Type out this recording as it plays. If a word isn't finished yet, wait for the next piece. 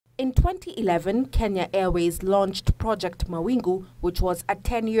In 2011, Kenya Airways launched Project Mawingu, which was a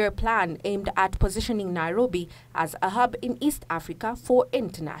 10-year plan aimed at positioning Nairobi as a hub in East Africa for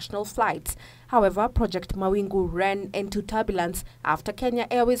international flights. However, Project Mawingu ran into turbulence after Kenya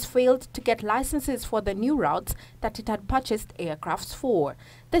Airways failed to get licenses for the new routes that it had purchased aircrafts for.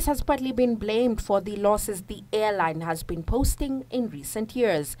 This has partly been blamed for the losses the airline has been posting in recent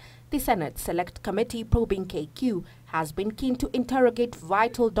years. The Senate Select Committee probing KQ has been keen to interrogate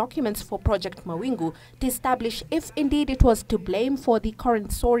vital documents for Project Mawingu to establish if indeed it was to blame for the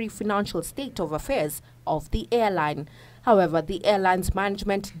current sorry financial state of affairs of the airline. However, the airline's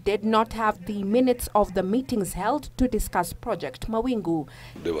management did not have the minutes of the meetings held to discuss Project Mawingu.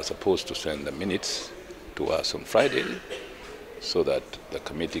 They were supposed to send the minutes to us on Friday so that the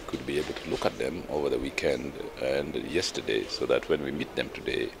committee could be able to look at them over the weekend and yesterday, so that when we meet them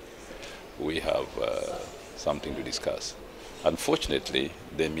today, we have something to discuss. Unfortunately,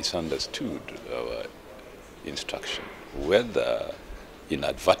 they misunderstood our instruction, whether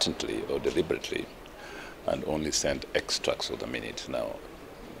inadvertently or deliberately, and only sent extracts of the minutes. Now,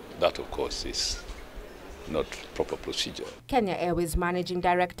 that of course is not proper procedure. Kenya Airways Managing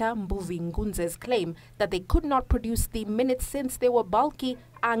Director Mawingu's claim that they could not produce the minutes since they were bulky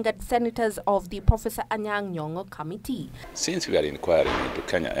angered senators of the Professor Anyang Nyong'o committee. Since we are inquiring into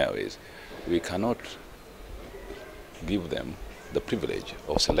Kenya Airways, we cannot give them the privilege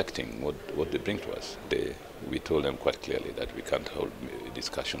of selecting what they bring to us. We told them quite clearly that we can't hold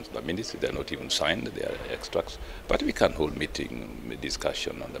discussions on the minutes. They're not even signed, they are extracts. But we can hold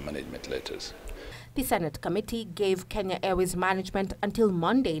discussion on the management letters. The Senate committee gave Kenya Airways management until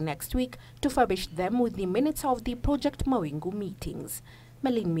Monday next week to furnish them with the minutes of the Project Mawingu meetings.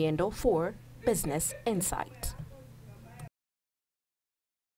 Melin Miendo for Business Insight.